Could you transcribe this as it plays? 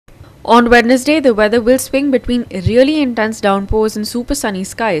On Wednesday, the weather will swing between really intense downpours and super sunny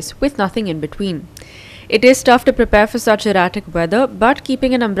skies, with nothing in between. It is tough to prepare for such erratic weather, but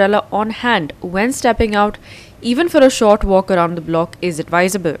keeping an umbrella on hand when stepping out, even for a short walk around the block, is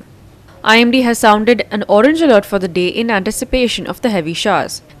advisable. IMD has sounded an orange alert for the day in anticipation of the heavy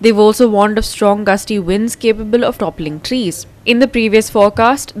showers. They've also warned of strong gusty winds capable of toppling trees. In the previous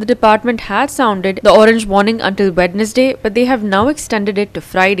forecast, the department had sounded the orange warning until Wednesday, but they have now extended it to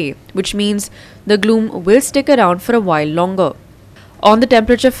Friday, which means the gloom will stick around for a while longer. On the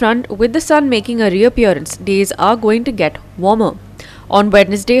temperature front, with the sun making a reappearance, days are going to get warmer. On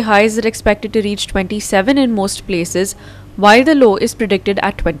Wednesday, highs are expected to reach 27 in most places, while the low is predicted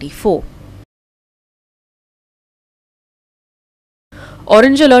at 24.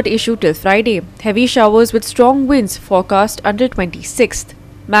 Orange alert issued till Friday. Heavy showers with strong winds forecast until 26th.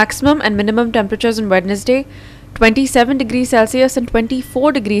 Maximum and minimum temperatures on Wednesday 27 degrees Celsius and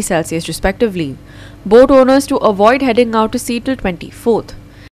 24 degrees Celsius respectively. Boat owners to avoid heading out to sea till 24th.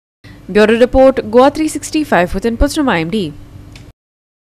 Bureau Report, GOA365 with inputs from IMD.